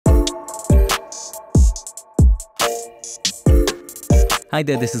Hi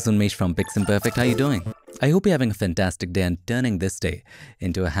there, this is Unmesh from PiXimperfect. How are you doing? I hope you're having a fantastic day and turning this day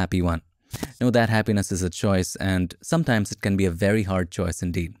into a happy one. Know that happiness is a choice, and sometimes it can be a very hard choice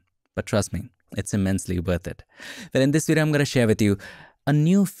indeed. But trust me, it's immensely worth it. Well, in this video, I'm going to share with you a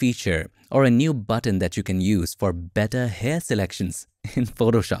new feature or a new button that you can use for better hair selections in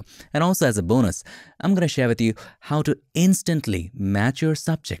Photoshop. And also as a bonus, I'm going to share with you how to instantly match your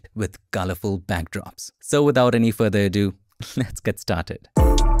subject with colorful backdrops. So without any further ado, let's get started.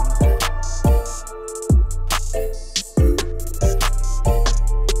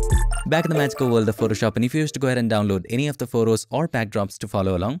 Back in the magical world of Photoshop, and if you wish to go ahead and download any of the photos or backdrops to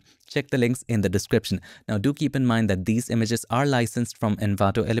follow along, check the links in the description. Now do keep in mind that these images are licensed from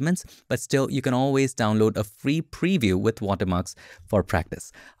Envato Elements, but still you can always download a free preview with watermarks for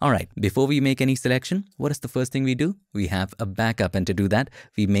practice. Alright, before we make any selection, what is the first thing we do? We have a backup, and to do that,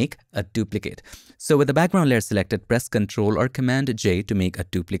 we make a duplicate. So with the background layer selected, press Ctrl or Command J to make a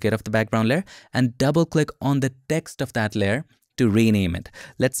duplicate of the background layer and double click on the text of that layer to rename it.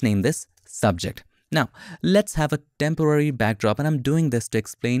 Let's name this subject. Now, let's have a temporary backdrop, and I'm doing this to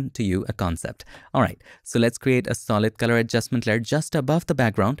explain to you a concept. All right, so let's create a solid color adjustment layer just above the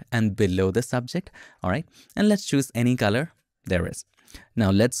background and below the subject. All right, and let's choose any color there is.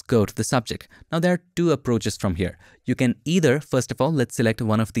 Now let's go to the subject. Now there are two approaches from here. You can either, first of all, let's select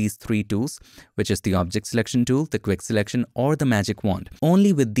one of these three tools, which is the object selection tool, the quick selection, or the magic wand.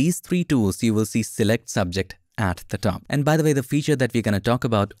 Only with these three tools, you will see select subject at the top. And by the way, the feature that we're going to talk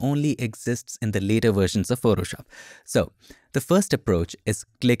about only exists in the later versions of Photoshop. So the first approach is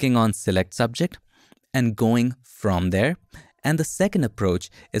clicking on select subject and going from there. And the second approach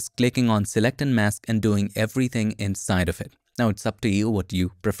is clicking on select and mask and doing everything inside of it. Now it's up to you what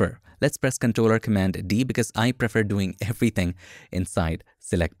you prefer. Let's press Ctrl or Command D because I prefer doing everything inside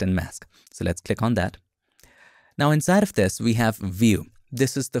select and mask. So let's click on that. Now inside of this, we have view.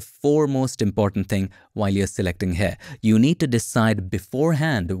 This is the foremost important thing while you're selecting hair. You need to decide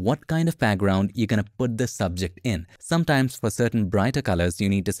beforehand what kind of background you're going to put the subject in. Sometimes for certain brighter colors, you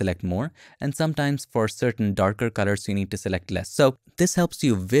need to select more, and sometimes for certain darker colors, you need to select less. So this helps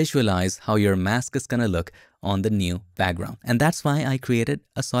you visualize how your mask is going to look on the new background. And that's why I created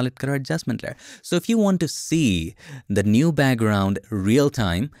a solid color adjustment layer. So if you want to see the new background real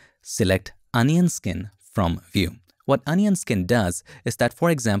time, select onion skin from view. What onion skin does is that, for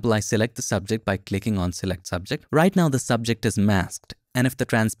example, I select the subject by clicking on select subject. Right now the subject is masked, and if the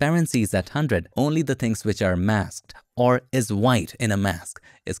transparency is at 100, only the things which are masked or is white in a mask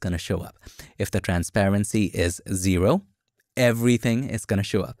is going to show up. If the transparency is 0, everything is going to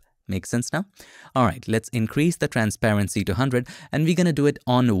show up. Make sense now? All right, let's increase the transparency to 100, and we're going to do it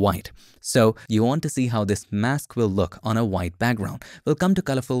on white. So you want to see how this mask will look on a white background. We'll come to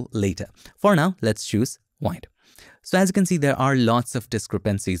colorful later. For now, let's choose white. So as you can see, there are lots of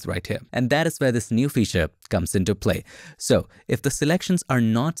discrepancies right here, and that is where this new feature comes into play. So if the selections are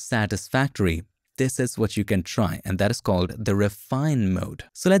not satisfactory, this is what you can try, and that is called the refine mode.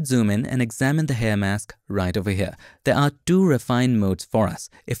 So let's zoom in and examine the hair mask right over here. There are two refine modes for us.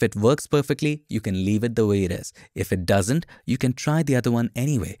 If it works perfectly, you can leave it the way it is. If it doesn't, you can try the other one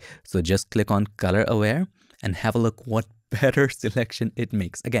anyway. So just click on color aware and have a look what better selection it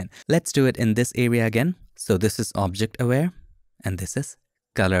makes. Again, let's do it in this area again. So this is object aware and this is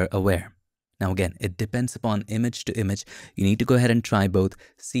color aware. Now again, it depends upon image to image. You need to go ahead and try both,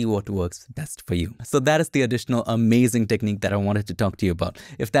 see what works best for you. So that is the additional amazing technique that I wanted to talk to you about.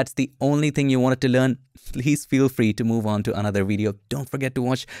 If that's the only thing you wanted to learn, please feel free to move on to another video. Don't forget to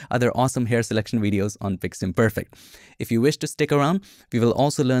watch other awesome hair selection videos on PiXimperfect. If you wish to stick around, we will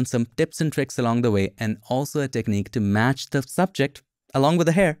also learn some tips and tricks along the way, and also a technique to match the subject along with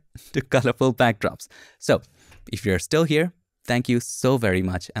the hair to colorful backdrops. So if you're still here, thank you so very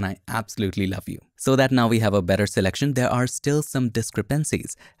much, and I absolutely love you. So that now we have a better selection, there are still some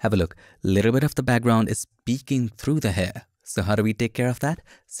discrepancies. Have a look. Little bit of the background is peeking through the hair. So how do we take care of that?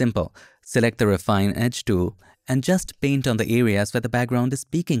 Simple. Select the Refine Edge tool and just paint on the areas where the background is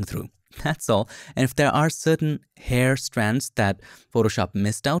peeking through. That's all. And if there are certain hair strands that Photoshop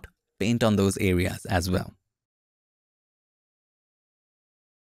missed out, paint on those areas as well.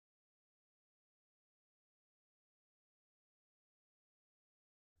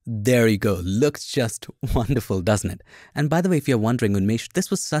 There you go. Looks just wonderful, doesn't it? And by the way, if you're wondering, Unmesh,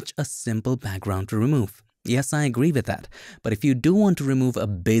 this was such a simple background to remove. Yes, I agree with that. But if you do want to remove a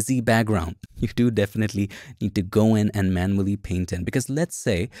busy background, you do definitely need to go in and manually paint in. Because let's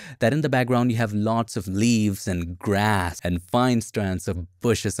say that in the background you have lots of leaves and grass and fine strands of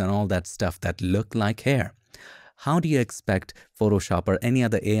bushes and all that stuff that look like hair. How do you expect Photoshop or any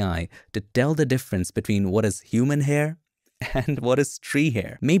other AI to tell the difference between what is human hair And what is tree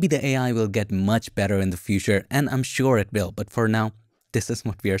hair? Maybe the AI will get much better in the future, and I'm sure it will, but for now, this is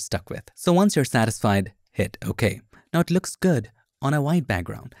what we are stuck with. So once you're satisfied, hit OK. Now it looks good on a white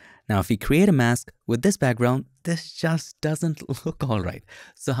background. Now if we create a mask with this background, this just doesn't look all right.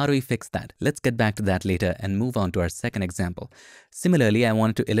 So how do we fix that? Let's get back to that later and move on to our second example. Similarly, I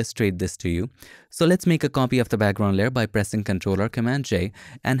wanted to illustrate this to you. So let's make a copy of the background layer by pressing Ctrl or Command J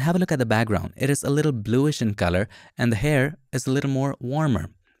and have a look at the background. It is a little bluish in color and the hair is a little more warmer,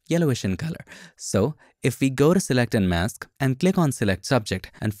 yellowish in color. So if we go to select and mask and click on select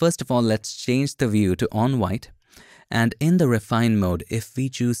subject, and first of all, let's change the view to on white. And in the refine mode, if we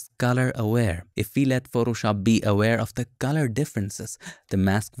choose color aware, if we let Photoshop be aware of the color differences, the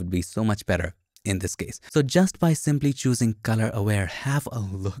mask would be so much better in this case. So just by simply choosing color aware, have a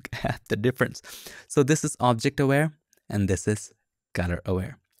look at the difference. So this is object aware and this is color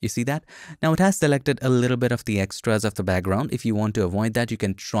aware. You see that? Now it has selected a little bit of the extras of the background. If you want to avoid that, you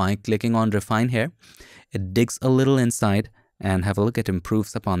can try clicking on refine here. It digs a little inside and have a look, it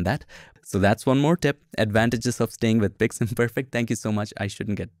improves upon that. So that's one more tip, advantages of staying with PiXimperfect. Thank you so much. I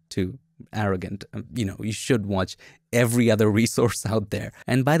shouldn't get too arrogant. You should watch every other resource out there.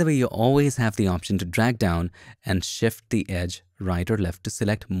 And by the way, you always have the option to drag down and shift the edge right or left to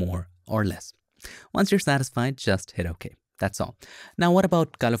select more or less. Once you're satisfied, just hit OK. That's all. Now, what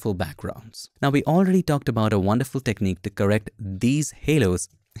about colorful backgrounds? Now, we already talked about a wonderful technique to correct these halos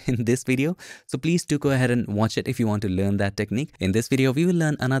in this video. So please do go ahead and watch it if you want to learn that technique. In this video, we will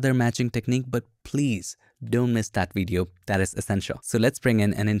learn another matching technique, but please don't miss that video. That is essential. So let's bring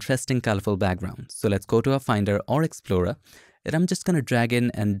in an interesting colorful background. So let's go to our Finder or Explorer, and I'm just going to drag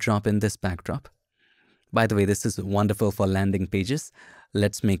in and drop in this backdrop. By the way, this is wonderful for landing pages.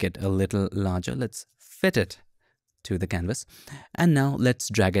 Let's make it a little larger. Let's fit it to the canvas. And now let's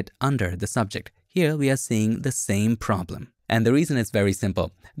drag it under the subject. Here we are seeing the same problem. And the reason is very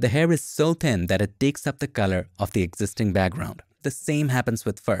simple. The hair is so thin that it takes up the color of the existing background. The same happens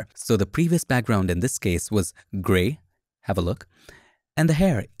with fur. So the previous background in this case was gray. Have a look. And the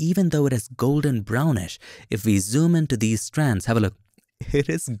hair, even though it is golden brownish, if we zoom into these strands, have a look, it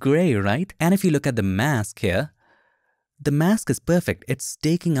is gray, right? And if you look at the mask here, the mask is perfect. It's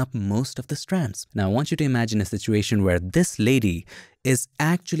taking up most of the strands. Now I want you to imagine a situation where this lady is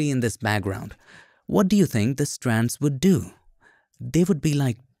actually in this background. What do you think the strands would do? They would be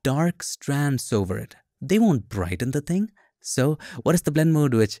like dark strands over it. They won't brighten the thing. So what is the blend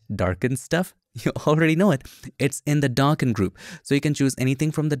mode which darkens stuff? You already know it. It's in the darken group. So you can choose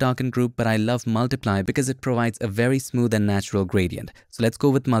anything from the darken group, but I love multiply because it provides a very smooth and natural gradient. So let's go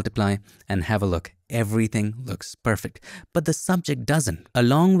with multiply and have a look. Everything looks perfect, but the subject doesn't.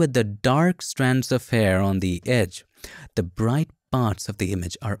 Along with the dark strands of hair on the edge, the bright parts of the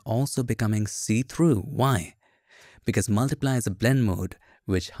image are also becoming see-through. Why? Because multiply is a blend mode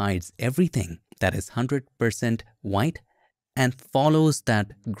which hides everything that is 100% white and follows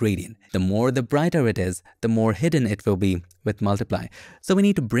that gradient. The more the brighter it is, the more hidden it will be with multiply. So we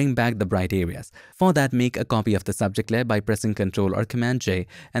need to bring back the bright areas. For that, make a copy of the subject layer by pressing Ctrl or Command J,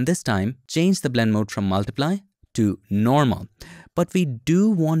 and this time change the blend mode from multiply to normal. But we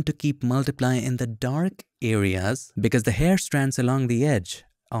do want to keep multiply in the dark areas because the hair strands along the edge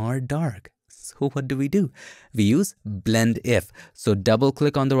are dark. So what do? We use blend if. So double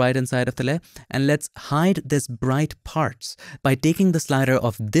click on the right hand side of the layer and let's hide this bright parts by taking the slider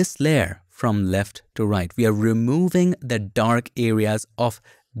of this layer from left to right. We are removing the dark areas of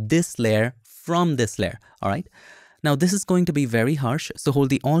this layer from this layer. All right. Now this is going to be very harsh. So hold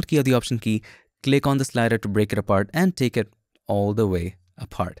the Alt key or the Option key, click on the slider to break it apart and take it all the way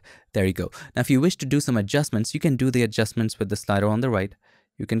apart. There you go. Now if you wish to do some adjustments, you can do the adjustments with the slider on the right.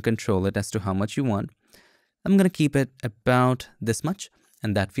 You can control it as to how much you want. I'm going to keep it about this much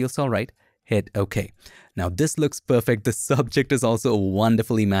and that feels all right. Hit OK. Now this looks perfect. The subject is also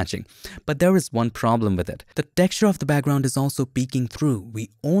wonderfully matching, but there is one problem with it. The texture of the background is also peeking through. We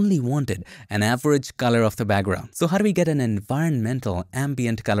only wanted an average color of the background. So how do we get an environmental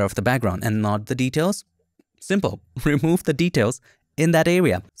ambient color of the background and not the details? Simple. Remove the details in that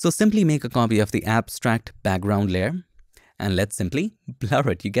area. So simply make a copy of the abstract background layer. And let's simply blur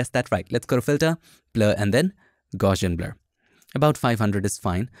it. You guessed that right. Let's go to filter, blur, and then Gaussian blur. About 500 is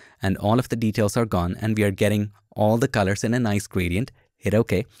fine. And all of the details are gone. And we are getting all the colors in a nice gradient. Hit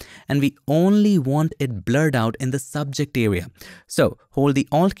OK. And we only want it blurred out in the subject area. So hold the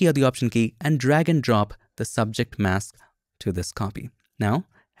Alt key or the Option key and drag and drop the subject mask to this copy. Now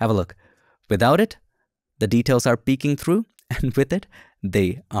have a look. Without it, the details are peeking through. And with it,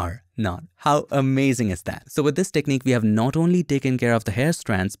 they are not. How amazing is that? So with this technique, we have not only taken care of the hair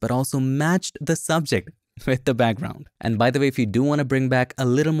strands, but also matched the subject. with the background. And by the way, if you do want to bring back a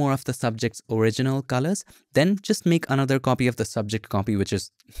little more of the subject's original colors, then just make another copy of the subject copy, which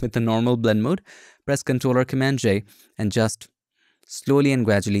is with the normal blend mode. Press Ctrl or Command J and just slowly and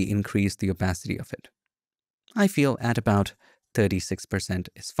gradually increase the opacity of it. I feel at about 36%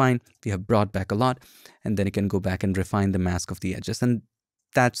 is fine. We have brought back a lot, and then you can go back and refine the mask of the edges, and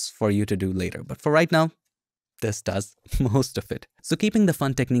that's for you to do later. But for right now, this does most of it. So keeping the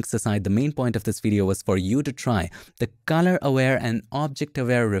fun techniques aside, the main point of this video was for you to try the color-aware and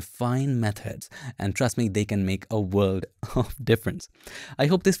object-aware refine methods. And trust me, they can make a world of difference. I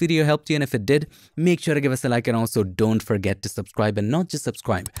hope this video helped you, and if it did, make sure to give us a like, and also don't forget to subscribe, and not just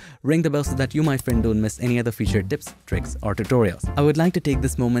subscribe. Ring the bell so that you, my friend, don't miss any other featured tips, tricks, or tutorials. I would like to take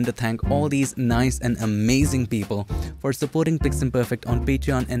this moment to thank all these nice and amazing people for supporting PiXimperfect on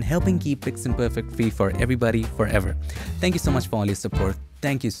Patreon and helping keep PiXimperfect free for everybody forever. Thank you so much for all your support.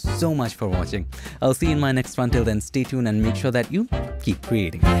 Thank you so much for watching. I'll see you in my next one. Till then, stay tuned and make sure that you keep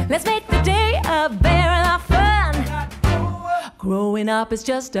creating. Let's make the day a bear and our fun. Growing up is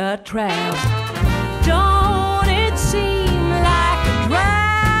just a trap.